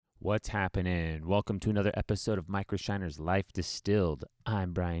What's happening? Welcome to another episode of Microshiner's Life Distilled.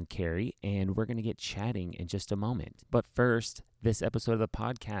 I'm Brian Carey, and we're going to get chatting in just a moment. But first, this episode of the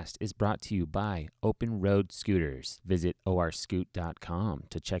podcast is brought to you by Open Road Scooters. Visit orscoot.com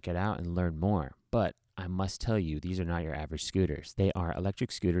to check it out and learn more. But I must tell you, these are not your average scooters. They are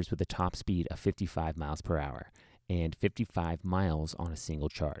electric scooters with a top speed of 55 miles per hour and 55 miles on a single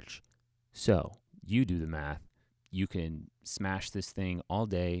charge. So, you do the math. You can smash this thing all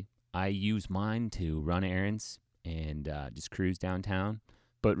day. I use mine to run errands and just cruise downtown.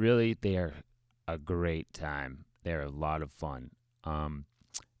 But really, they are a great time. They're a lot of fun.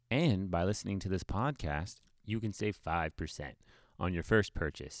 And by listening to this podcast, you can save 5% on your first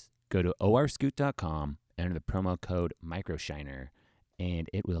purchase. Go to orscoot.com, enter the promo code MicroShiner, and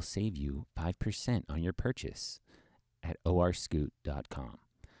it will save you 5% on your purchase at orscoot.com.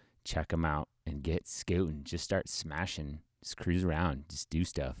 Check them out and get scooting. Just start smashing. Just cruise around. Just do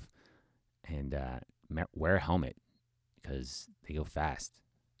stuff. And wear a helmet because they go fast.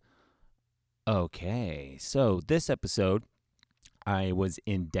 Okay, so this episode, I was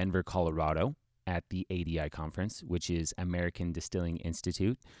in Denver, Colorado at the ADI conference, which is American Distilling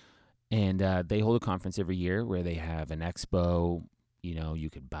Institute. And they hold a conference every year where they have an expo. You know, you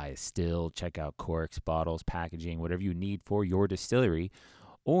could buy a still, check out corks, bottles, packaging, whatever you need for your distillery.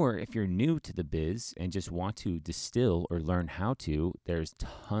 Or if you're new to the biz and just want to distill or learn how to, there's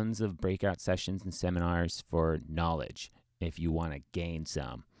tons of breakout sessions and seminars for knowledge if you want to gain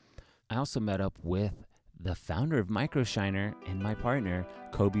some. I also met up with the founder of Microshiner and my partner,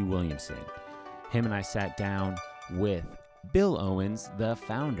 Kobe Williamson. Him and I sat down with Bill Owens, the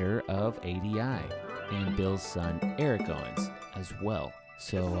founder of ADI, and Bill's son, Eric Owens, as well.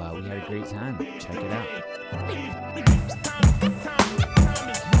 So we had a great time. Check it out.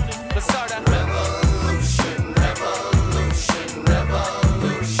 Let's start a revolution, revolution,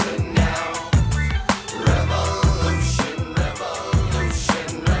 revolution now. Revolution,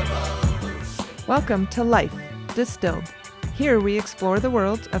 revolution, revolution. Welcome to Life Distilled. Here we explore the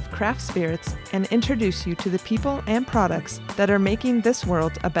world of craft spirits and introduce you to the people and products that are making this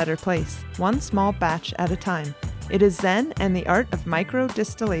world a better place, one small batch at a time. It is Zen and the art of micro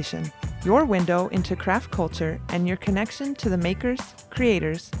distillation, your window into craft culture and your connection to the makers,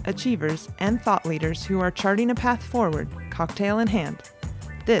 creators, achievers, and thought leaders who are charting a path forward, cocktail in hand.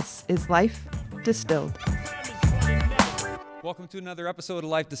 This is Life Distilled. Welcome to another episode of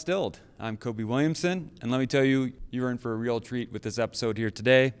Life Distilled. I'm Kobe Williamson, and let me tell you, you're in for a real treat with this episode here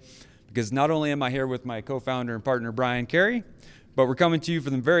today, because not only am I here with my co-founder and partner, Brian Carey, but we're coming to you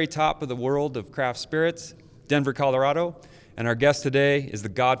from the very top of the world of craft spirits, Denver, Colorado, and our guest today is the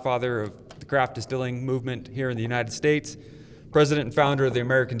godfather of the craft distilling movement here in the United States, president and founder of the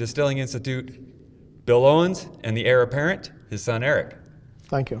American Distilling Institute, Bill Owens, and the heir apparent, his son Eric.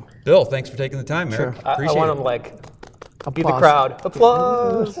 Thank you. Bill, thanks for taking the time, Eric. Sure. Appreciate I want it. them be the crowd.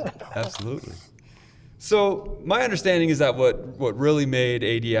 Applause. Absolutely. So my understanding is that what really made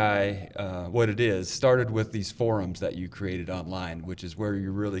ADI what it is started with these forums that you created online, which is where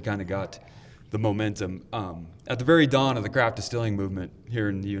you really kind of got the momentum at the very dawn of the craft distilling movement here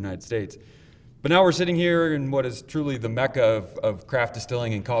in the United States. But now we're sitting here in what is truly the mecca of craft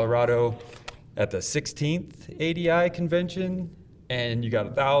distilling in Colorado at the 16th ADI convention, and you got a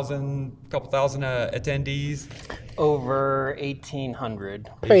couple thousand attendees. Over 1,800.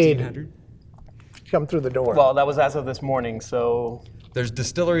 Paid. 1,800. Come through the door. Well, that was as of this morning, so There's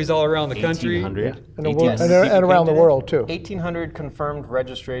distilleries all around the country. 1,800. and, and around the world, too. 1,800 confirmed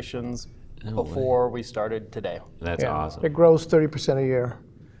registrations before we started today. That's awesome. It grows 30% a year,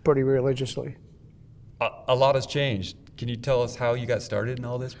 pretty religiously. A lot has changed. Can you tell us how you got started in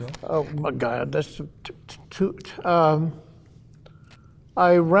all this, Bill? Oh, my God. That's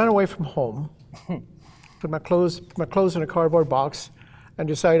I ran away from home, put my clothes in a cardboard box, and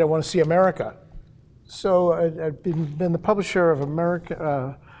decided I want to see America. So I'd been the publisher of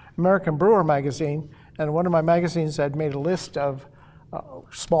American Brewer magazine, and one of my magazines I'd made a list of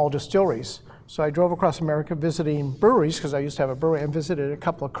small distilleries. So I drove across America visiting breweries, because I used to have a brewery, and visited a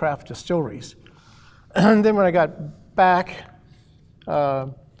couple of craft distilleries. And then when I got back,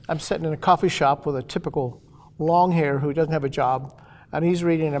 I'm sitting in a coffee shop with a typical long hair who doesn't have a job, and he's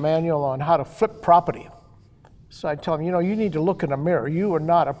reading a manual on how to flip property. So I tell him, you need to look in a mirror. You are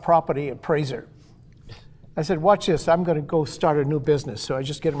not a property appraiser. I said, watch this, I'm going to go start a new business. So I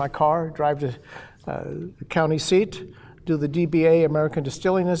just get in my car, drive to the county seat, do the DBA, American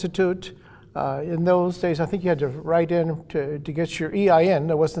Distilling Institute. In those days, I think you had to write in to get your EIN.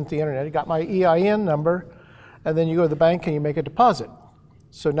 There wasn't the internet. I got my EIN number, and then you go to the bank and you make a deposit.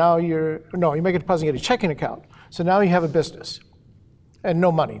 So now you make a deposit and get a checking account. So now you have a business. and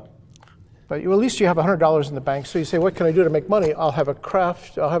no money. But at least you have $100 in the bank. So you say, what can I do to make money? I'll have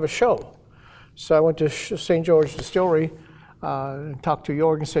a show. So I went to St. George Distillery and talked to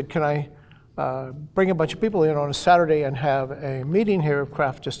Jorg and said, can I bring a bunch of people in on a Saturday and have a meeting here of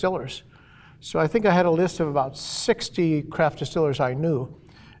craft distillers? So I think I had a list of about 60 craft distillers I knew.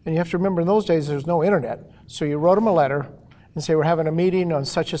 And you have to remember, in those days, there was no internet. So you wrote them a letter and say, we're having a meeting on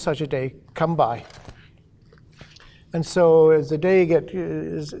such and such a day, come by. And so as the day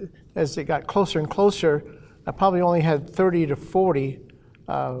as it got closer and closer, I probably only had 30 to 40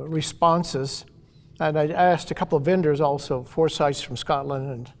 responses. And I asked a couple of vendors also, Forsyths from Scotland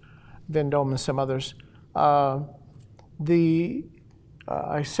and Vendome and some others. I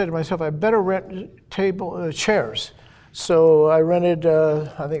said to myself, I better rent chairs. So I rented,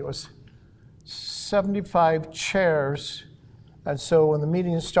 I think it was 75 chairs. And so when the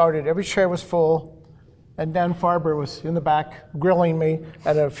meeting started, every chair was full. And Dan Farber was in the back grilling me,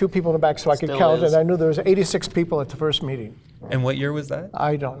 and a few people in the back so I could Still count. is. And I knew there was 86 people at the first meeting. And what year was that?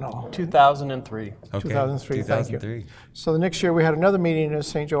 I don't know. 2003. Okay. 2003, thank you. 2003. So the next year we had another meeting in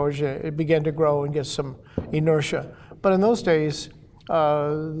St. George. It began to grow and get some inertia. But in those days,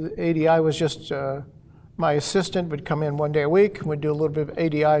 the ADI was just my assistant would come in one day a week, and we'd do a little bit of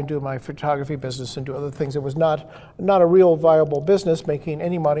ADI and do my photography business and do other things. It was not a real viable business making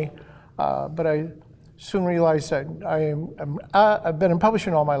any money, but I soon realized that I've been in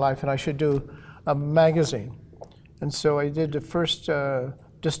publishing all my life and I should do a magazine. And so I did the first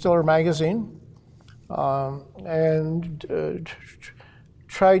distiller magazine and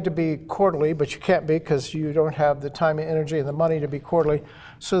tried to be quarterly, but you can't be because you don't have the time and energy and the money to be quarterly.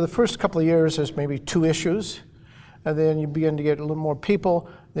 So the first couple of years there's maybe 2 issues, and then you begin to get a little more people,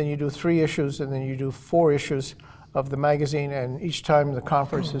 then you do 3 issues, and then you do 4 issues of the magazine, and each time the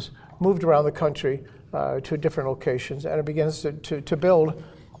conference is moved around the country to different locations, and it begins to build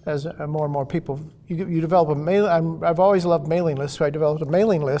as more and more people. You develop I've always loved mailing lists, so I developed a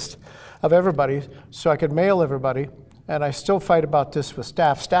mailing list of everybody so I could mail everybody. And I still fight about this with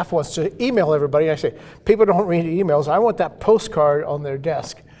staff. Staff wants to email everybody. I say, people don't read emails. I want that postcard on their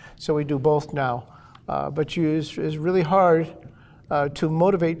desk. So we do both now. But it's really hard to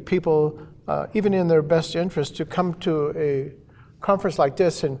motivate people, even in their best interest, to come to a conference like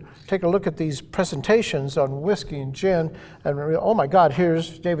this and take a look at these presentations on whiskey and gin. And oh my God,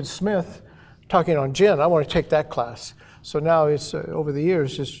 here's David Smith talking on gin. I want to take that class. So now it's, over the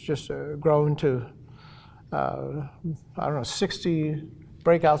years, it's just grown to 60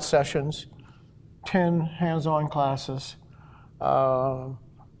 breakout sessions, 10 hands-on classes,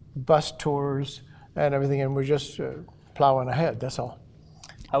 bus tours, and everything, and we're just plowing ahead, that's all.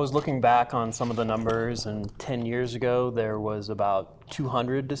 I was looking back on some of the numbers, and 10 years ago there was about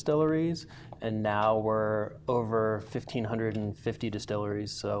 200 distilleries, and now we're over 1,550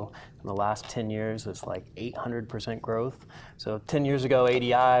 distilleries. So in the last 10 years, it's like 800% growth. So 10 years ago,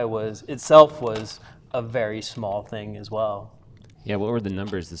 ADI was a very small thing as well. Yeah, what were the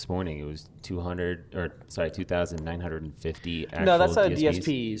numbers this morning? It was 2,950 actual No, that's DSPs.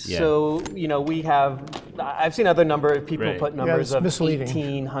 DSPs. Yeah. So, I've seen other people Right. put numbers it's of misleading.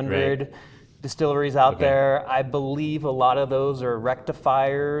 1,800 distilleries out there. I believe a lot of those are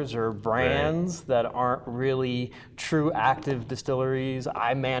rectifiers or brands that aren't really true active distilleries.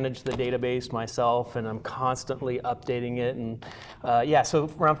 I manage the database myself, and I'm constantly updating it. And so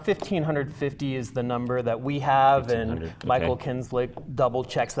around 1,550 is the number that we have, and 1,500, Michael okay. Kinslick double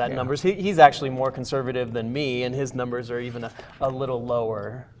checks that numbers. He's actually more conservative than me, and his numbers are even a little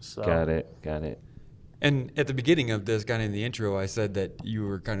lower. So. Got it. And at the beginning of this, kind of in the intro, I said that you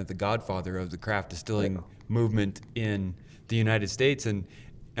were kind of the godfather of the craft distilling movement in the United States. And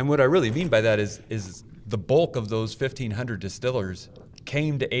what I really mean by that is the bulk of those 1,500 distillers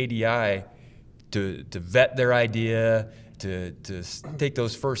came to ADI to vet their idea, to take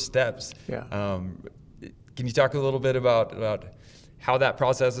those first steps. Yeah. Can you talk a little bit about how that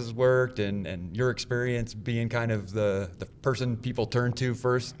process has worked and your experience being kind of the person people turn to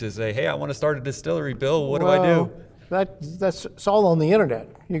first to say, hey, I want to start a distillery, Bill, what do I do? It's all on the internet.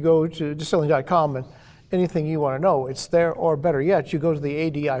 You go to distilling.com and anything you want to know, it's there, or better yet, you go to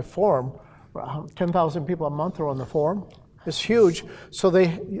the ADI forum. 10,000 people a month are on the forum. It's huge. So I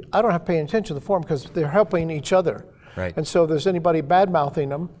don't have to pay attention to the forum because they're helping each other. Right. And so if there's anybody bad-mouthing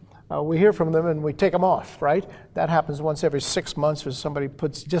them, we hear from them and we take them off, right? That happens once every 6 months when somebody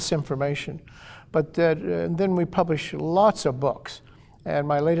puts disinformation. But and then we publish lots of books. And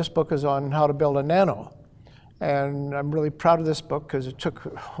my latest book is on how to build a nano. And I'm really proud of this book because it took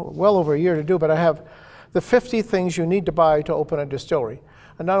well over a year to do, but I have the 50 things you need to buy to open a distillery.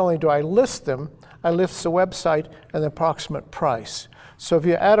 And not only do I list them, I list the website and the approximate price. So if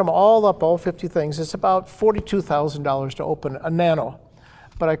you add them all up, all 50 things, it's about $42,000 to open a Nano.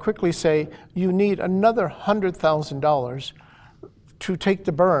 But I quickly say you need another $100,000 to take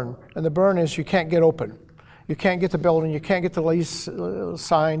the burn. And the burn is you can't get open. You can't get the building, you can't get the lease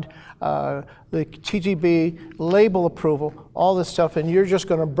signed, the TGB, label approval, all this stuff, and you're just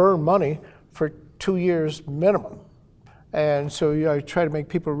going to burn money for 2 years minimum. And so I try to make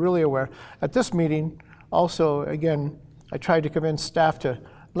people really aware. At this meeting, also, again, I tried to convince staff to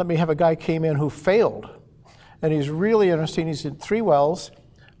let me have a guy came in who failed. And he's really interesting. He's in 3 wells.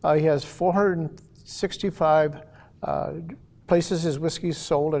 He has 465 places his whiskey's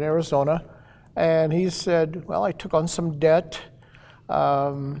sold in Arizona. And he said, well, I took on some debt.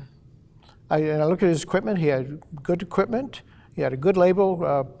 And I looked at his equipment. He had good equipment. He had a good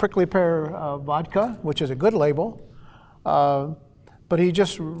label, Prickly Pear vodka, which is a good label. But he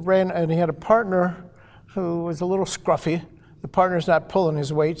just ran, and he had a partner who was a little scruffy. The partner's not pulling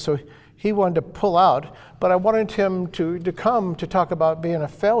his weight, so he wanted to pull out. But I wanted him to come to talk about being a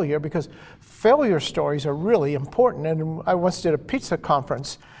failure, because failure stories are really important. And I once did a pizza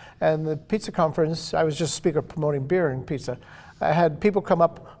conference, and the pizza conference, I was just a speaker promoting beer and pizza. I had people come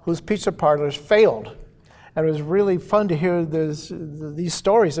up whose pizza parlors failed. And it was really fun to hear these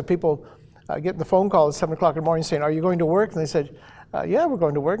stories of people getting the phone call at 7 o'clock in the morning saying, are you going to work? And they said, yeah, we're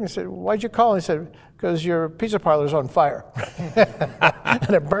going to work. And I said, why'd you call? And he said, because your pizza parlor's on fire.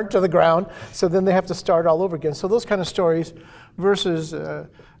 And it burnt to the ground. So then they have to start all over again. So those kind of stories versus the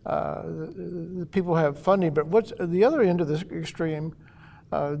people have funding. But what's the other end of this extreme,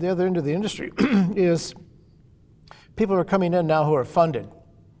 the other end of the industry is people are coming in now who are funded.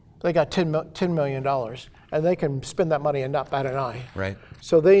 They got $10 million, and they can spend that money and not bat an eye. Right.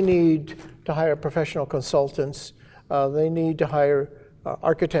 So they need to hire professional consultants. They need to hire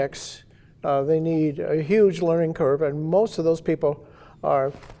architects. They need a huge learning curve, and most of those people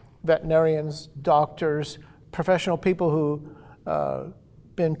are veterinarians, doctors, professional people who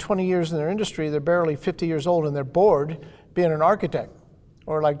been 20 years in their industry. They're barely 50 years old, and they're bored being an architect.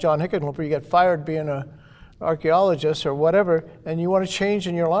 Or like John Hickenlooper, you get fired being an archaeologist or whatever, and you want to change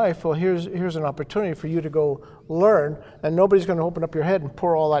in your life. Well, here's an opportunity for you to go learn, and nobody's going to open up your head and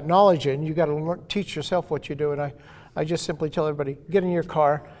pour all that knowledge in. You got to teach yourself what you do. And I just simply tell everybody, get in your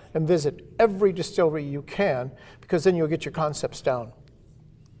car and visit every distillery you can, because then you'll get your concepts down.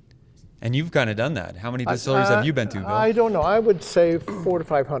 And you've kind of done that. How many distilleries have you been to, Bill? I don't know. I would say 400 to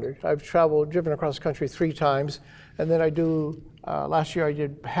 500. I've driven across the country 3 times, and then I do. Last year I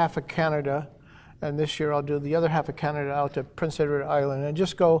did half of Canada, and this year I'll do the other half of Canada out to Prince Edward Island, and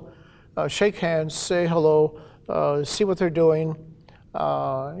just go shake hands, say hello, see what they're doing,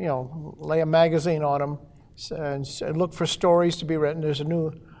 lay a magazine on them, and look for stories to be written. There's a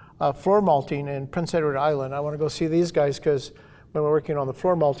new floor malting in Prince Edward Island. I want to go see these guys because when we're working on the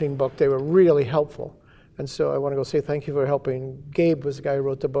floor malting book, they were really helpful. And so I want to go say thank you for helping. Gabe was the guy who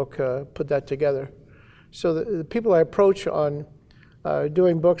wrote the book, put that together. So the people I approach on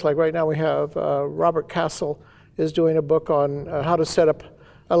doing books, like right now we have Robert Castle is doing a book on how to set up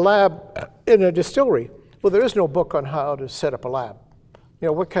a lab in a distillery. Well, there is no book on how to set up a lab. You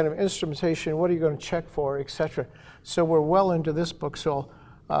know, what kind of instrumentation, what are you going to check for, et cetera. So we're well into this book, so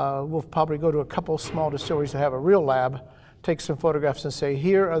we'll probably go to a couple small distilleries that have a real lab, take some photographs and say,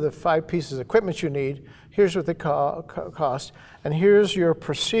 here are the 5 pieces of equipment you need, here's what they cost, and here's your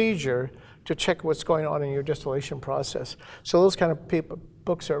procedure to check what's going on in your distillation process. So those kind of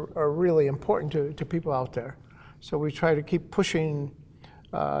books are really important to people out there. So we try to keep pushing.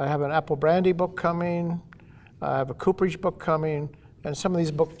 I have an apple brandy book coming, I have a cooperage book coming, and some of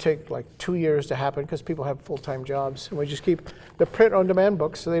these books take like 2 years to happen because people have full-time jobs. And we just keep the print-on-demand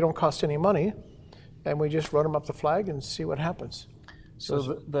books so they don't cost any money, and we just run them up the flag and see what happens.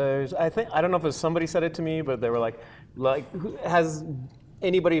 So there's, I don't know if it was somebody said it to me, but they were like, has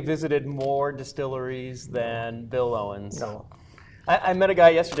anybody visited more distilleries than Bill Owens? No. I met a guy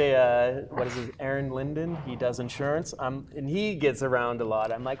yesterday, what is his, Aaron Linden, he does insurance, and he gets around a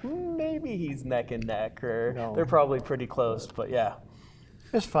lot. I'm like, maybe he's neck and neck, or No. they're probably pretty close, but yeah.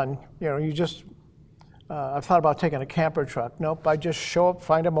 It's fun. You know, you just, I've thought about taking a camper truck. Nope, I just show up,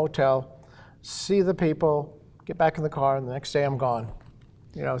 find a motel, see the people, get back in the car, and the next day I'm gone.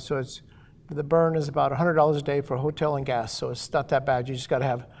 You know, so the burn is about $100 a day for hotel and gas, so it's not that bad. You just got to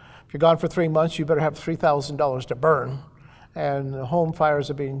have, if you're gone for 3 months, you better have $3,000 to burn. And the home fires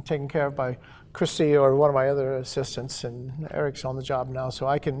are being taken care of by Christy or one of my other assistants, and Eric's on the job now, so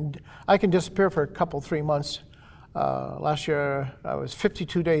I can disappear for a couple, 3 months. Last year I was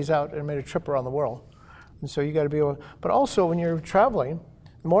 52 days out and made a trip around the world. And so you got to be able, but also when you're traveling, in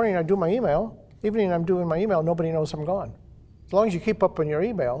the morning I do my email, evening I'm doing my email, nobody knows I'm gone. as long as you keep up on your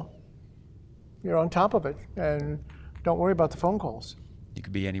email, you're on top of it, and don't worry about the phone calls. You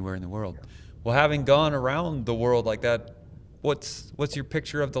could be anywhere in the world. Well, having gone around the world like that, what's your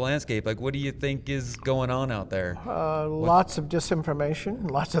picture of the landscape? Like, what do you think is going on out there? Lots of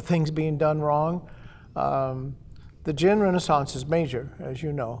disinformation, lots of things being done wrong. The gin renaissance is major, as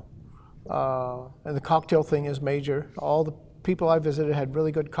you know, and the cocktail thing is major. All the people I visited had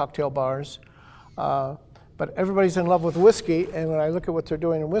really good cocktail bars, but everybody's in love with whiskey, and when I look at what they're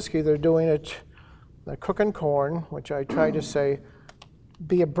doing in whiskey, they're cooking corn, which I try to say,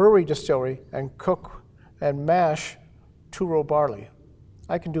 be a brewery distillery and cook and mash two-row barley.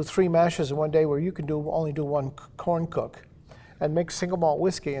 I can do 3 mashes in one day where you can only do 1 corn cook and make single malt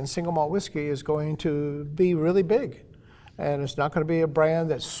whiskey. And single malt whiskey is going to be really big. And it's not going to be a brand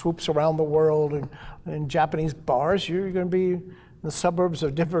that swoops around the world and in Japanese bars. You're going to be in the suburbs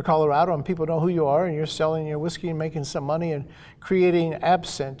of Denver, Colorado, and people know who you are, and you're selling your whiskey and making some money and creating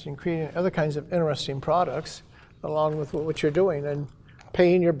absinthe and creating other kinds of interesting products along with what you're doing. And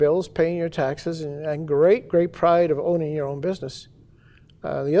paying your bills, paying your taxes, and great pride of owning your own business.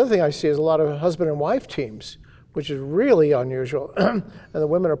 The other thing I see is a lot of husband and wife teams, which is really unusual. And the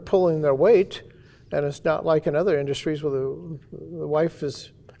women are pulling their weight, and it's not like in other industries where the wife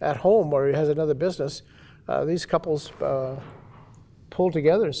is at home or has another business. These couples pull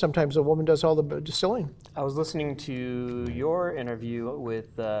together, and sometimes the woman does all the distilling. I was listening to your interview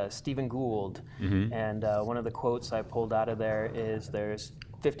with Stephen Gould, and one of the quotes I pulled out of there is there's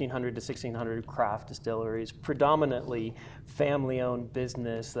 1,500 to 1,600 craft distilleries, predominantly family-owned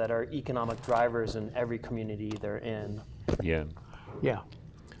business that are economic drivers in every community they're in. Yeah. Yeah.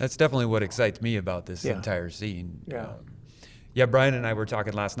 That's definitely what excites me about this Yeah. entire scene. Yeah. Yeah, Brian and I were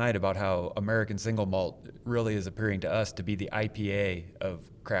talking last night about how American single malt really is appearing to us to be the IPA of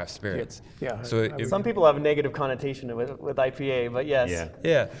craft spirits. Yeah. So Some people have a negative connotation with IPA, but yes. Yeah.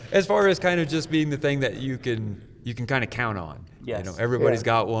 yeah, as far as kind of just being the thing that you can kind of count on. Yes. You know, everybody's Yeah.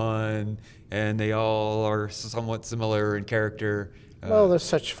 got one, and they all are somewhat similar in character. Well, there's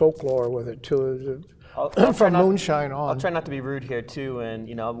such folklore with it too. I'll try From not- moonshine on. I'll try not to be rude here too, and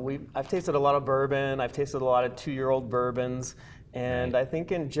I've tasted a lot of bourbon. I've tasted a lot of 2-year-old bourbons, and I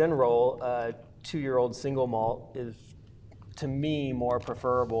think in general, 2-year-old single malt is, to me, more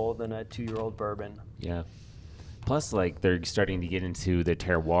preferable than a 2-year-old bourbon. Yeah. Plus, like, they're starting to get into the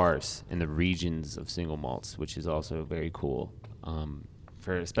terroirs and the regions of single malts, which is also very cool.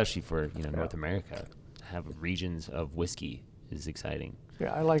 Especially for North America, to have regions of whiskey is exciting.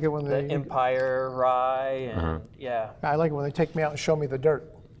 Yeah, I like it when The they. Empire Rye, and yeah. I like it when they take me out and show me the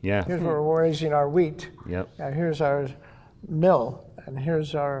dirt. Yeah. Here's where we're raising our wheat. Yep. Here's our mill, and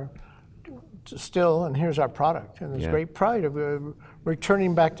here's our still, and here's our product. And there's Yeah. great pride of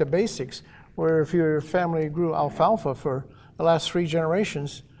returning back to basics. Where if your family grew alfalfa for the last 3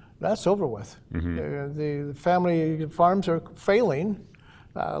 generations, that's over with. The family farms are failing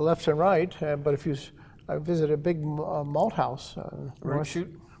left and right. But I visited a big malt house,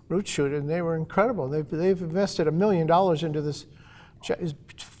 Root Shoot, and they were incredible. They've invested $1 million into this. It's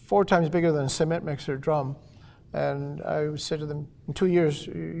 4 times bigger than a cement mixer drum. And I said to them, in 2 years,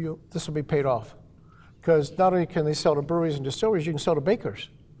 this will be paid off. Because not only can they sell to breweries and distilleries, you can sell to bakers.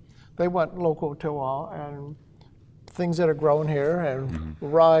 They want local terroir and things that are grown here, and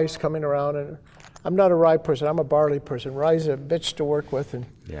rye's coming around. And I'm not a rye person, I'm a barley person. Rye's a bitch to work with, and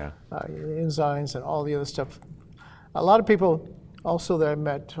Yeah. enzymes and all the other stuff. A lot of people also that I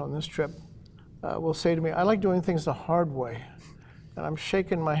met on this trip will say to me, I like doing things the hard way. And I'm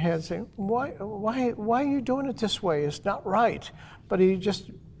shaking my head saying, why are you doing it this way? It's not right. But he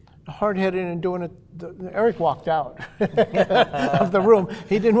just hard-headed and doing it. Eric walked out of the room.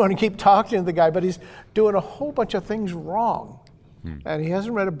 He didn't want to keep talking to the guy, but he's doing a whole bunch of things wrong. And he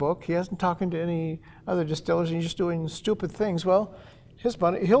hasn't read a book. He hasn't talking to any other distillers. And he's just doing stupid things. Well, his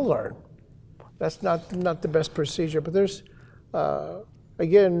money, he'll learn. That's not the best procedure. But there's,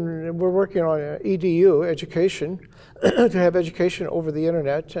 again, we're working on EDU, education, to have education over the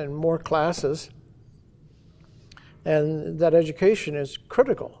internet and more classes. And that education is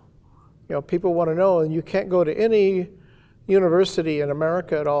critical. People want to know, and you can't go to any university in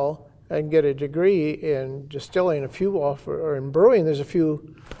America at all and get a degree in distilling. Or in brewing, there's a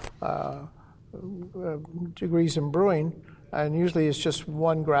few degrees in brewing, and usually it's just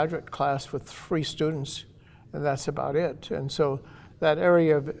one graduate class with 3 students, and that's about it. And so that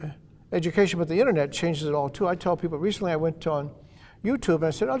area of education, but the internet changes it all too. I tell people, recently I went on YouTube and I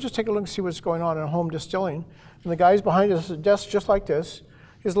said, I'll just take a look and see what's going on in home distilling. And the guy's behind us, a desk just like this.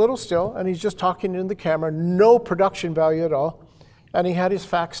 He's a little still, and he's just talking into the camera, no production value at all. And he had his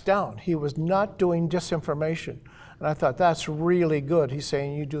facts down. He was not doing disinformation. And I thought, that's really good. He's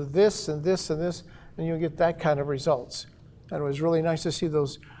saying, you do this and this and this, and you'll get that kind of results. And it was really nice to see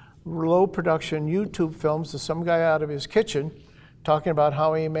those low production YouTube films of some guy out of his kitchen talking about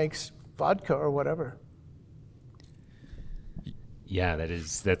how he makes vodka or whatever. Yeah,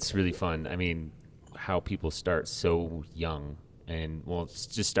 that's really fun. I mean, how people start so young, and well,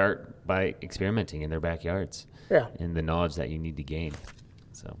 just start by experimenting in their backyards. Yeah. And the knowledge that you need to gain.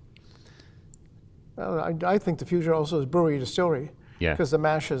 So. Well, I think the future also is brewery distillery. Yeah. Because the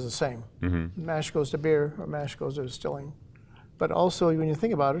mash is the same. Mm-hmm. Mash goes to beer, or mash goes to distilling. But also, when you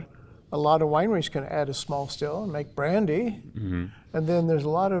think about it, a lot of wineries can add a small still and make brandy. Mm-hmm. And then there's a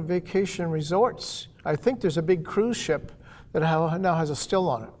lot of vacation resorts. I think there's a big cruise ship that now has a still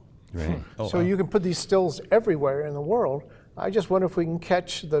on it. Right. Oh, So wow. you can put these stills everywhere in the world. I just wonder if we can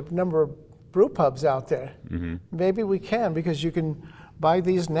catch the number of brew pubs out there. Mm-hmm. Maybe we can, because you can buy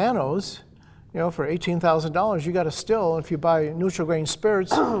these nanos, for $18,000. You got a still. If you buy neutral grain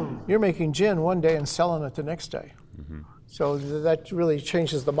spirits, you're making gin one day and selling it the next day. Mm-hmm. So that really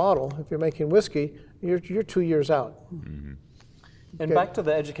changes the model. If you're making whiskey, you're 2 years out. Mm-hmm. And Okay. back to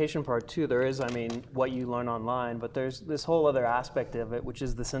the education part too, there is, what you learn online, but there's this whole other aspect of it, which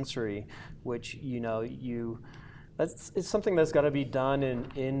is the sensory, which, it's something that's got to be done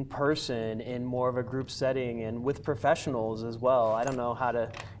in person, in more of a group setting, and with professionals as well. I don't know how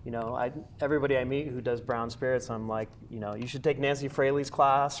to, everybody I meet who does brown spirits, I'm like, you should take Nancy Fraley's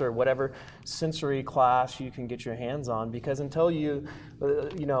class or whatever sensory class you can get your hands on, because until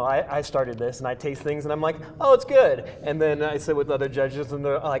I started this and I taste things and I'm like, oh, it's good. And then I sit with other judges and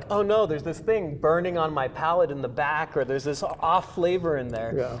they're like, oh no, there's this thing burning on my palate in the back, or there's this off flavor in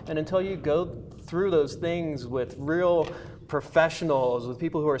there. Yeah. And until you go through those things with real professionals, with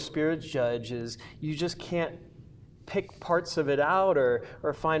people who are spirits judges, you just can't pick parts of it out or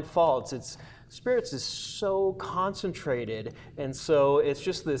find faults. Spirits is so concentrated, and so it's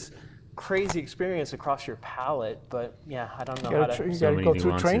just this crazy experience across your palate. But yeah, I don't know how to. You So got to many go through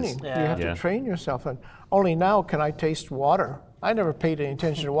nuances. training. Yeah. You have Yeah. to train yourself. And only now can I taste water. I never paid any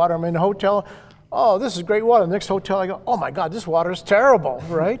attention to water. I'm in a hotel. Oh, this is great water. The next hotel, I go, oh my God, this water is terrible,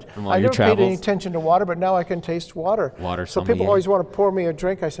 right? From all I your never paid any travels. attention to water, but now I can taste water. Water So people sommelier. always want to pour me a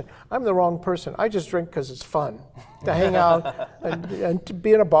drink. I said, I'm the wrong person. I just drink because it's fun to hang out and to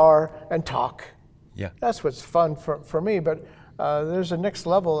be in a bar and talk. Yeah. That's what's fun for me. But there's a next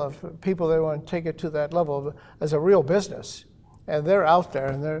level of people that want to take it to that level as a real business. And they're out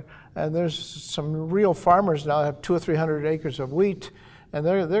there, and there's some real farmers now that have 200 or 300 acres of wheat, and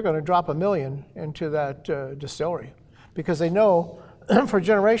they're going to drop $1 million into that distillery, because they know for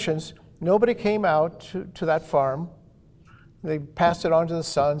generations nobody came out to that farm. They passed it on to the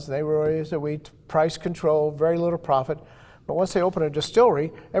sons, and they raised the wheat, price control, very little profit. But once they open a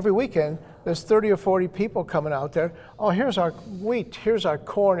distillery, every weekend there's 30 or 40 people coming out there. Oh, here's our wheat, here's our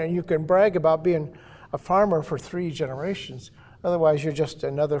corn, and you can brag about being a farmer for 3 generations. Otherwise, you're just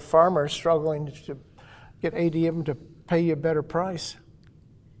another farmer struggling to get ADM to pay you a better price.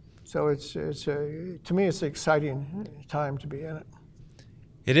 So to me, it's an exciting time to be in it.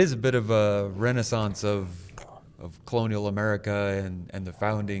 It is a bit of a renaissance of colonial America and the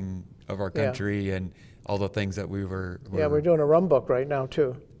founding of our Yeah. country and all the things that we were Yeah, we're doing a rum book right now,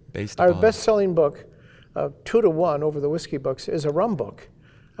 too. based Our upon. best-selling book, 2-to-1 over the whiskey books, is a rum book.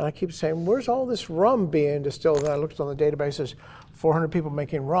 And I keep saying, where's all this rum being distilled? And I looked on the database, there's 400 people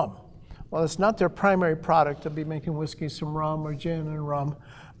making rum. Well, it's not their primary product to be making whiskey, some rum or gin and rum,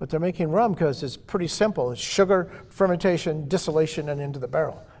 but they're making rum because it's pretty simple. It's sugar, fermentation, distillation, and into the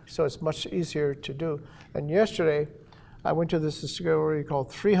barrel. So it's much easier to do. And yesterday, I went to this distillery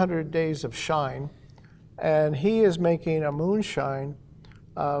called 300 Days of Shine, and he is making a moonshine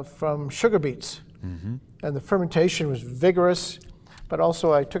from sugar beets. Mm-hmm. And the fermentation was vigorous, but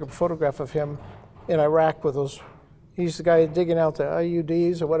also I took a photograph of him in Iraq with those. He's the guy digging out the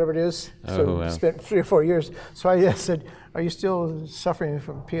IUDs or whatever it is. So Oh, wow. spent 3 or 4 years. So I said, "Are you still suffering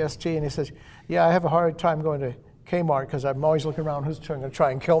from PST?" And he says, "Yeah, I have a hard time going to Kmart because I'm always looking around who's going to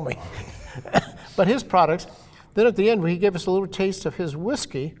try and kill me." But his products. Then at the end, he gave us a little taste of his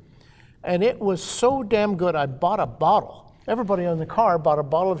whiskey, and it was so damn good. I bought a bottle. Everybody in the car bought a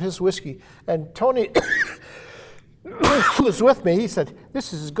bottle of his whiskey, and Tony who was with me, he said,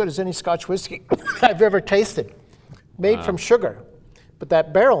 "This is as good as any Scotch whiskey I've ever tasted, made from sugar." But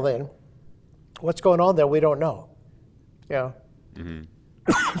that barrel then, what's going on there, we don't know. Yeah.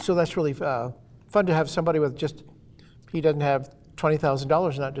 So that's really fun to have somebody with just, he doesn't have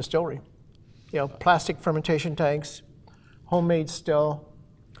 $20,000 in that distillery. Plastic fermentation tanks, homemade still,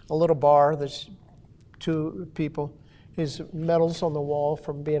 a little bar that's 2 people. his medals on the wall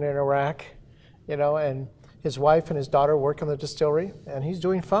from being in Iraq, and his wife and his daughter work in the distillery, and he's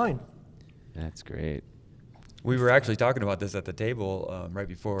doing fine. That's great. We were actually talking about this at the table right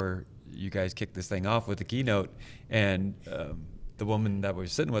before you guys kicked this thing off with the keynote, and the woman that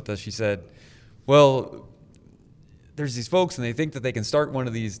was sitting with us, she said, well, there's these folks and they think that they can start one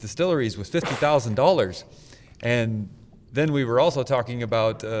of these distilleries with $50,000. And then we were also talking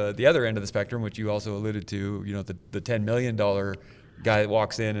about the other end of the spectrum, which you also alluded to, the $10 million guy that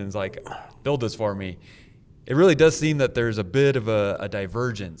walks in and is like, build this for me. It really does seem that there's a bit of a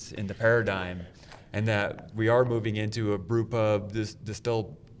divergence in the paradigm, and that we are moving into a brew pub,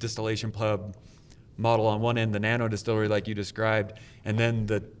 distillation pub model on one end, the nano distillery like you described, and then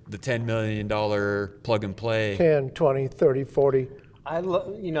the $10 million plug and play. 10, 20, 30, 40.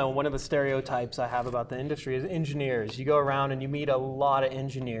 One of the stereotypes I have about the industry is engineers. You go around and you meet a lot of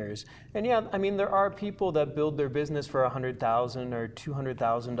engineers. And yeah, I mean, there are people that build their business for $100,000 or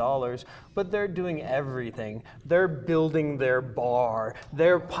 $200,000, but they're doing everything. They're building their bar.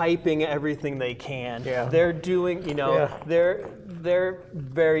 They're piping everything they can. Yeah. They're doing, they're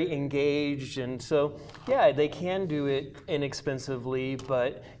very engaged. And so, yeah, they can do it inexpensively,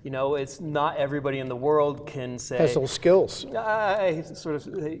 but, it's not everybody in the world can say. Has those skills.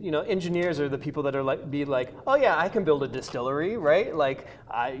 Engineers are the people that are like, oh yeah, I can build a distillery, right? Like,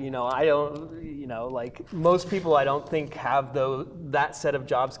 I don't, like most people I don't think have that set of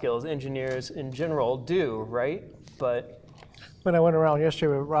job skills. Engineers in general do, right? But when I went around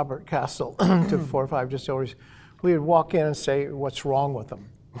yesterday with Robert Castle to 4 or 5 distilleries, we would walk in and say, what's wrong with them?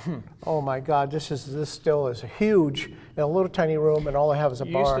 Oh my God, this still is huge in a little tiny room, and all I have is a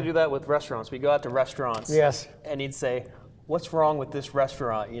bar. You used to do that with restaurants. We go out to restaurants. Yes. And he'd say, what's wrong with this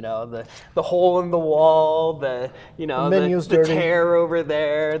restaurant? The hole in the wall, the menu's the dirty. tear over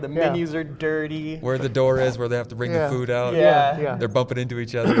there, the menus are dirty. Where the door is, where they have to bring the food out. Yeah. They're bumping into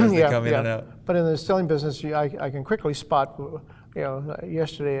each other as they come in and out. But in the distilling business, I can quickly spot,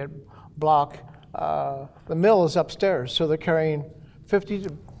 yesterday at Block, the mill is upstairs, so they're carrying 40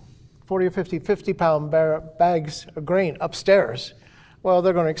 or 50-pound bags of grain upstairs. Well,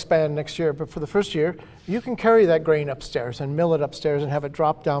 they're going to expand next year, but for the first year, you can carry that grain upstairs and mill it upstairs and have it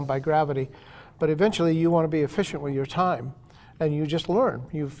drop down by gravity. But eventually, you want to be efficient with your time, and you just learn.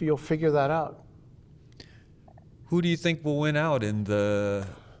 You'll figure that out. Who do you think will win out in the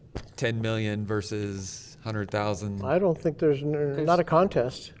 10 million versus 100,000? I don't think there's not a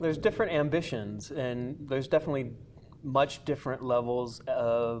contest. There's different ambitions, and there's definitely much different levels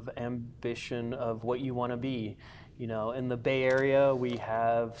of ambition of what you want to be. In the Bay Area, we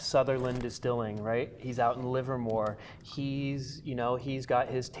have Sutherland Distilling, right? He's out in Livermore. He's got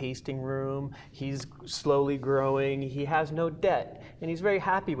his tasting room. He's slowly growing. He has no debt, and he's very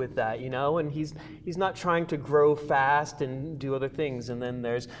happy with that, and he's not trying to grow fast and do other things. And then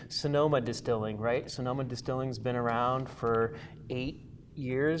there's Sonoma Distilling, right? Sonoma Distilling's been around for 8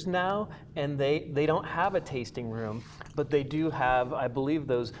 years now, and they don't have a tasting room, but they do have, I believe,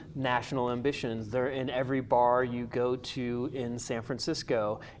 those national ambitions. They're in every bar you go to in San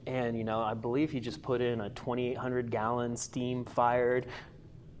Francisco, and I believe he just put in a 2,800-gallon steam-fired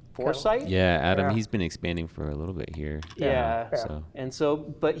Foresight. Yeah, Adam, Yeah. he's been expanding for a little bit here. Yeah. So And so,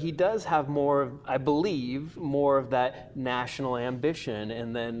 but he does have more of, I believe, more of that national ambition.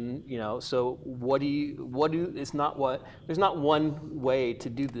 And then, so there's not one way to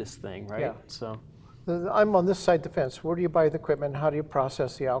do this thing, right? Yeah. So, I'm on this side of the fence. Where do you buy the equipment? How do you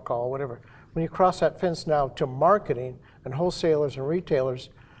process the alcohol, whatever? When you cross that fence now to marketing and wholesalers and retailers,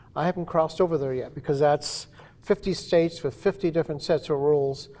 I haven't crossed over there yet, because that's 50 states with 50 different sets of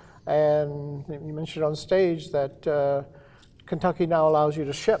rules. And you mentioned on stage that Kentucky now allows you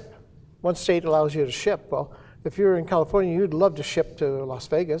to ship. One state allows you to ship. Well, if you're in California, you'd love to ship to Las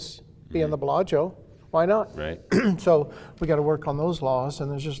Vegas, be in the Bellagio. Why not? right. So we got to work on those laws, and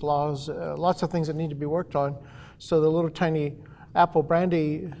there's just laws, lots of things that need to be worked on. So the little tiny Apple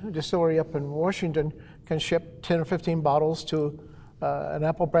Brandy distillery up in Washington can ship 10 or 15 bottles to an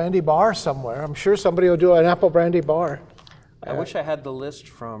Apple Brandy bar somewhere. I'm sure somebody will do an Apple Brandy bar. I wish I had the list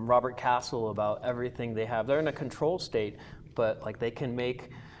from Robert Castle about everything they have. They're in a control state, but they can make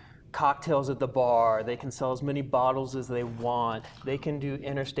cocktails at the bar. They can sell as many bottles as they want. They can do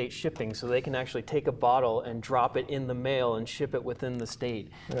interstate shipping, so they can actually take a bottle and drop it in the mail and ship it within the state.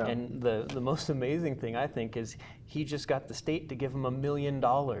 Yeah. And the most amazing thing, I think, is he just got the state to give him $1 million.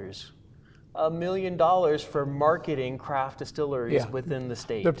 $1 million for marketing craft distilleries within the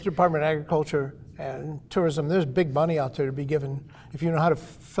state. The Department of Agriculture and Tourism, there's big money out there to be given if you know how to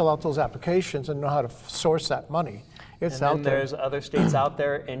fill out those applications and know how to source that money. It's and then out there. there's other states out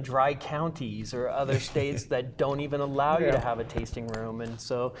there in dry counties or other states that don't even allow you to have a tasting room. And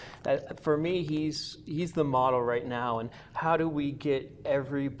so for me, he's the model right now. And how do we get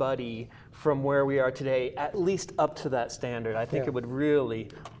everybody from where we are today at least up to that standard? I think it would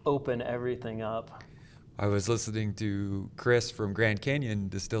really open everything up. I was listening to Chris from Grand Canyon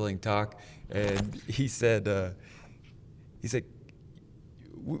Distilling talk, and he said, I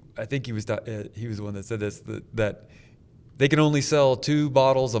think he was the one that said this, that they can only sell 2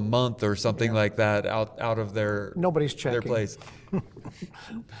 bottles a month or something like that out of their Nobody's their checking. place.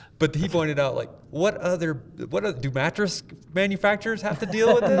 But he pointed out, like, what other do mattress manufacturers have to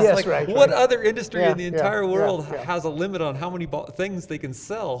deal with this? Yes, like, right, what right. other industry in the Yeah, entire yeah, world yeah. has a limit on how many things they can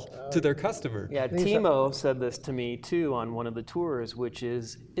sell to their customer? Yeah, Timo said this to me too on one of the tours, which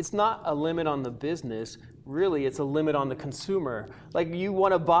is it's not a limit on the business. Really, it's a limit on the consumer. Like, you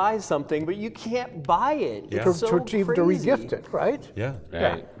want to buy something, but you can't buy it. Yeah. It's so to crazy. re-gift it, right? Yeah.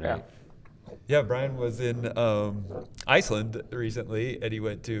 Right. Yeah. Yeah, Brian was in Iceland recently, and he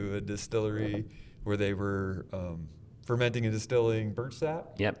went to a distillery where they were fermenting and distilling birch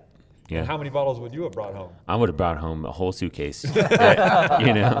sap. Yep. And Yeah. how many bottles would you have brought home? I would have brought home a whole suitcase. If I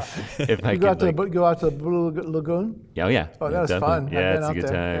You go could. go out to the Blue Lagoon? Oh yeah. Oh, that Yeah, was definitely. fun. I've Yeah, been it's a out good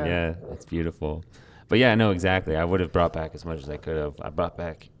there, time. yeah. Yeah, it's beautiful. But yeah, no, exactly. I would have brought back as much as I could have. I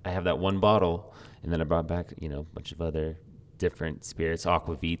have that one bottle, and then I brought back, a bunch of other different spirits.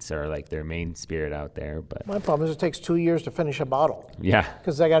 Aquavits are like their main spirit out there, but My problem is it takes 2 years to finish a bottle. yeah.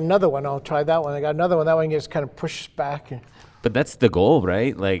 Because I got another one, I'll try that one. I got another one, that one gets kind of pushed back. But that's the goal,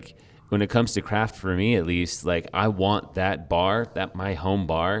 right? Like, when it comes to craft, for me at least, like, I want that bar, my home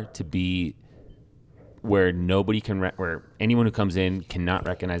bar, to be where nobody can, where anyone who comes in cannot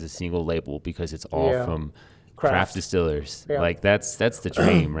recognize a single label because it's all Yeah. from Craft. craft distillers. Yeah. Like, that's the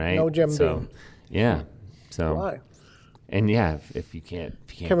dream, right? No Jim so, Beam. yeah. So, Why? and yeah, if you can't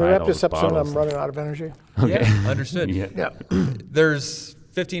Can we buy wrap all this those up soon? bottles, I'm running out of energy. Okay. Yeah, understood. Yeah. Yeah. There's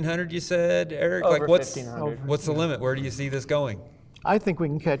 1,500, you said, Eric? Over like, what's 1,500. what's the limit? Where do you see this going? I think we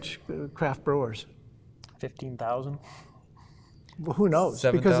can catch craft brewers. 15,000. Well, who knows?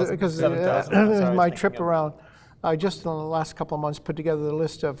 7,000? Because 7,000. Sorry, I was my thinking trip of- around, I just in the last couple of months put together the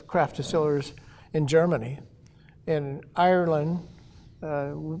list of craft distillers in Germany, in Ireland,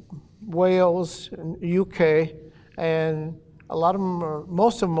 Wales, and UK, and a lot of them,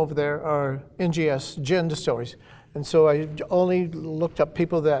 most of them over there are NGS gin distilleries. And so I only looked up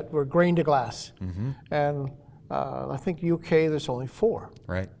people that were grain to glass. And I think UK, there's only 4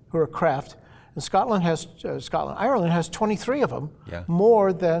 Right. who are craft. And Ireland has 23 of them, Yeah.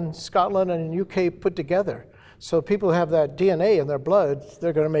 more than Scotland and UK put together. So people who have that DNA in their blood,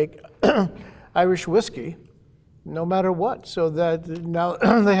 they're going to make Irish whiskey, no matter what. So that now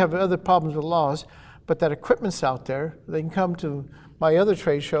they have other problems with laws, but that equipment's out there. They can come to my other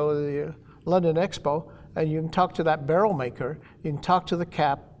trade show, the London Expo, and you can talk to that barrel maker, you can talk to the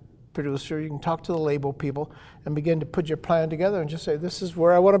cap producer, you can talk to the label people, and begin to put your plan together and just say, this is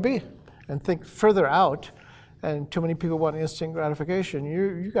where I want to be, and think further out. And too many people want instant gratification.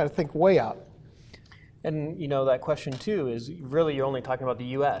 You got to think way out. And that question too is really you're only talking about the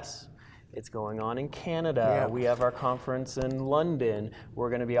U.S. It's going on in Canada. Yeah. We have our conference in London. We're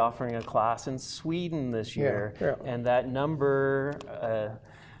going to be offering a class in Sweden this year. yeah. And that number,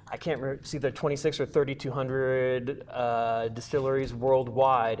 I can't remember, it's either 26 or 3,200 distilleries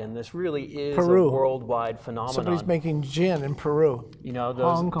worldwide. And this really is Peru. a worldwide phenomenon. Somebody's making gin in Peru. Those,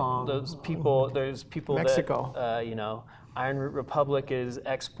 Hong Kong, there's people Mexico. that, Iron Root Republic is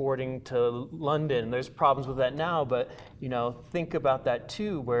exporting to London. There's problems with that now, but, think about that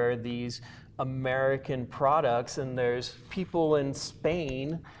too, where these American products, and there's people in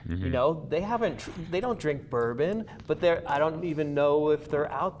Spain, they don't drink bourbon, but I don't even know if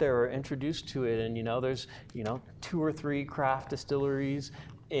they're out there or introduced to it. And, there's, 2 or 3 craft distilleries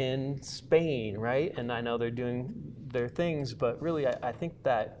in Spain, right? And I know they're doing their things, but really I think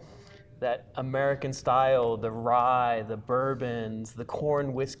that American style, the rye, the bourbons, the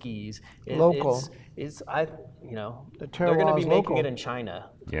corn whiskeys, Local. they're going to terroir be is making local. it in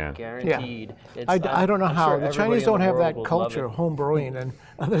China, Yeah. guaranteed. I don't know I'm how. sure The everybody Chinese in don't the have world that would love culture, it. home brewing and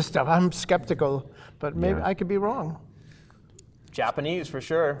other stuff. I'm skeptical, but maybe Yeah. I could be wrong. Japanese for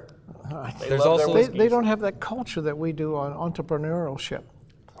sure. They There's love their also- They whiskeys. don't have that culture that we do on entrepreneurship.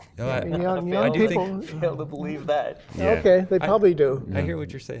 I Young do people. fail to believe that. Yeah. Okay, they probably do. I hear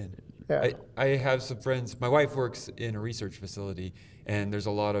what you're saying. Yeah. I have some friends. My wife works in a research facility, and there's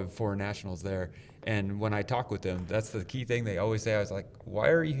a lot of foreign nationals there. And when I talk with them, that's the key thing they always say. I was like, "Why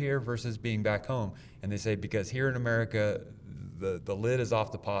are you here versus being back home?" And they say, "Because here in America, the lid is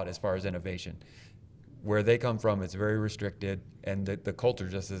off the pot as far as innovation. where they come from, it's very restricted, and the culture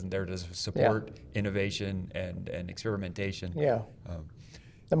just isn't there to support innovation and experimentation. Yeah.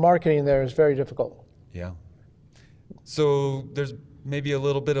 The marketing there is very difficult. Yeah. So there's maybe a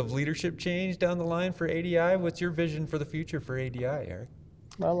little bit of leadership change down the line for ADI. What's your vision for the future for ADI, Eric?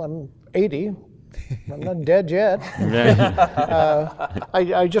 Well, I'm 80. I'm not dead yet.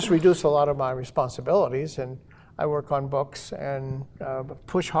 I just reduced a lot of my responsibilities, and I work on books and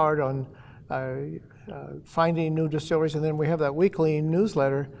push hard on finding new distilleries. And then we have that weekly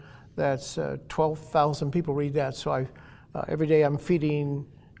newsletter that's 12,000 people read that. So every day I'm feeding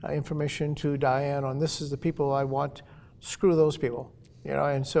information to Diane on this is the people I want, screw those people.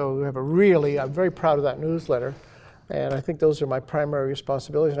 And so we have I'm very proud of that newsletter. And I think those are my primary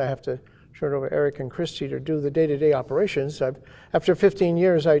responsibilities. And I have to turn it over to Eric and Christy to do the day-to-day operations. After 15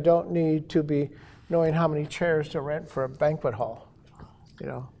 years, I don't need to be knowing how many chairs to rent for a banquet hall.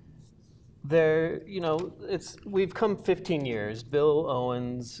 We've come 15 years. Bill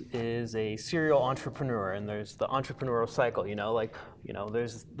Owens is a serial entrepreneur, and there's the entrepreneurial cycle.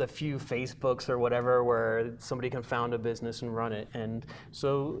 There's the few Facebooks or whatever where somebody can found a business and run it, and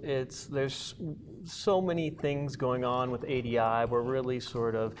so there's so many things going on with ADI. We're really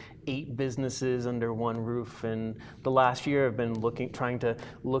sort of 8 businesses under one roof, and the last year I've been trying to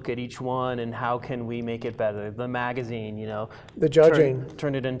look at each one and how can we make it better. The magazine, the judging,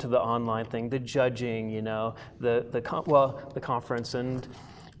 turn it into the online thing. The judging, the conference, and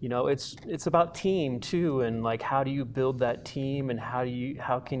it's about team too, and like how do you build that team, and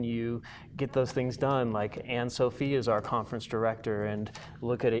how can you get those things done? Like Anne Sophie is our conference director, and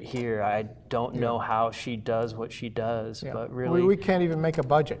look at it here. I don't know how she does what she does, but really we can't even make a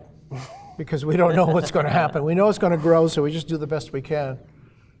budget because we don't know what's going to happen. We know it's going to grow, so we just do the best we can.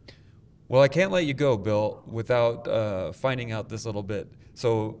 Well, I can't let you go, Bill, without finding out this little bit.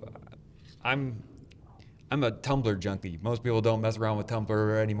 So I'm a Tumblr junkie. Most people don't mess around with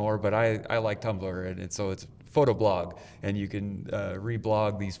Tumblr anymore, but I like Tumblr, and so it's Photoblog, and you can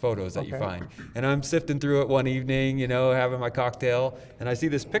reblog these photos that you find. And I'm sifting through it one evening, having my cocktail, and I see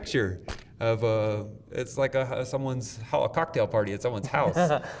this picture of it's like a cocktail party at someone's house,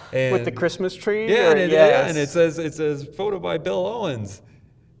 and with the Christmas tree. Yeah, and it says photo by Bill Owens.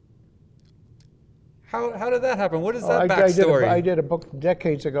 How did that happen? What is that backstory? I did a book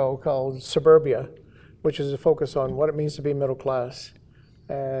decades ago called Suburbia, which is a focus on what it means to be middle class.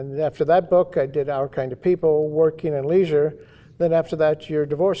 And after that book, I did Our Kind of People, Working and Leisure. Then after that, you're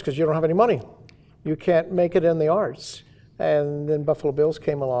divorced because you don't have any money. You can't make it in the arts. And then Buffalo Bills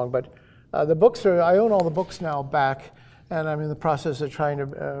came along. But the books I own all the books now back, and I'm in the process of trying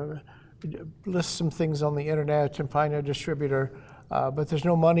to list some things on the internet and find a distributor. But there's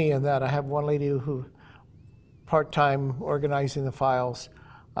no money in that. I have one lady who part-time organizing the files.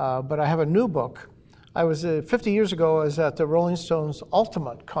 But I have a new book. I was 50 years ago, I was at the Rolling Stones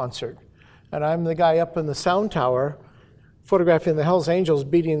Ultimate concert, and I'm the guy up in the sound tower photographing the Hells Angels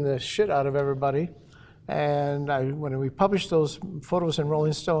beating the shit out of everybody. And when we published those photos in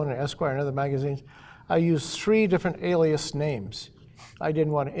Rolling Stone and Esquire and other magazines, I used 3 different alias names. I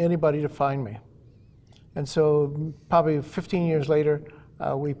didn't want anybody to find me. And so probably 15 years later,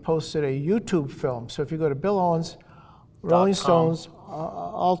 we posted a YouTube film. So if you go to Bill Owens, Rolling Stones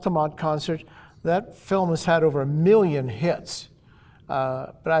Altamont concert, that film has had over 1 million hits.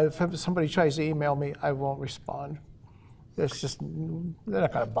 But if somebody tries to email me, I won't respond. It's just, they're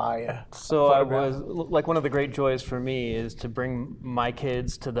not going to buy it. So one of the great joys for me is to bring my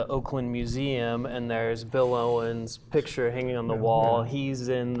kids to the Oakland Museum, and there's Bill Owens' picture hanging on the wall. He's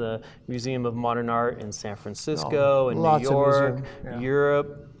in the Museum of Modern Art in San Francisco, in New York,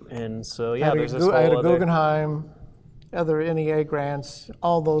 Europe, and so there's this whole I had a Guggenheim, other NEA grants,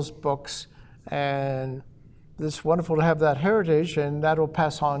 all those books, and it's wonderful to have that heritage, and that will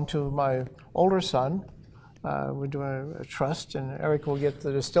pass on to my older son. We're doing a trust, and Eric will get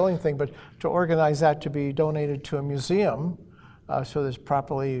the distilling thing, but to organize that to be donated to a museum so that it's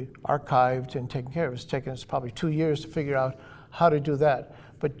properly archived and taken care of. It's taken us probably 2 years to figure out how to do that.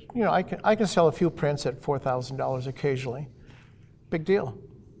 But I can sell a few prints at $4,000 occasionally. Big deal.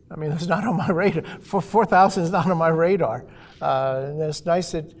 I mean, it's not on my radar. For $4,000 is not on my radar. And it's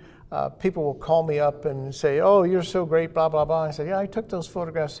nice that people will call me up and say, "Oh, you're so great, blah, blah, blah." I say, "Yeah, I took those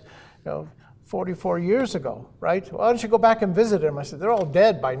photographs, 44 years ago, right? Why don't you go back and visit them?" I said, "They're all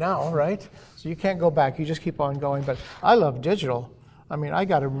dead by now, right? So you can't go back, you just keep on going." But I love digital. I mean, I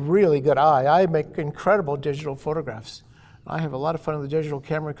got a really good eye. I make incredible digital photographs. I have a lot of fun with the digital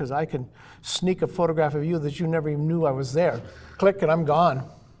camera because I can sneak a photograph of you that you never even knew I was there. Click and I'm gone.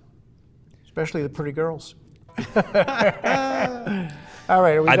 Especially the pretty girls. All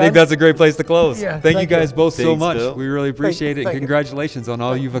right, are we I done? think that's a great place to close. Yeah, thank you thank you. guys both so Thanks, much. Bill. We really appreciate it. thank you. Congratulations on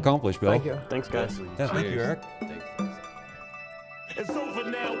all you've accomplished, Bill. Thank you. Thanks, guys. Yeah, thank you, Eric. It's over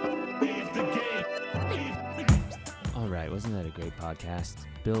now. Leave the game. All right, wasn't that a great podcast?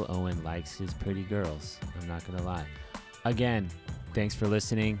 Bill Owen likes his pretty girls. I'm not going to lie. Again, thanks for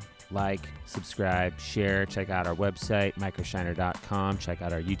listening. Like, subscribe, share. Check out our website, microshiner.com. Check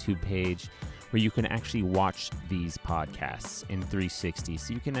out our YouTube page where you can actually watch these podcasts in 360.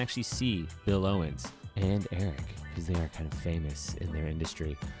 So you can actually see Bill Owens and Eric because they are kind of famous in their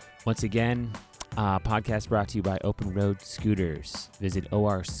industry. Once again, podcast brought to you by Open Road Scooters. Visit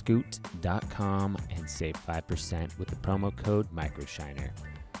orscoot.com and save 5% with the promo code MicroShiner.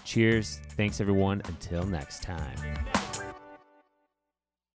 Cheers. Thanks, everyone. Until next time.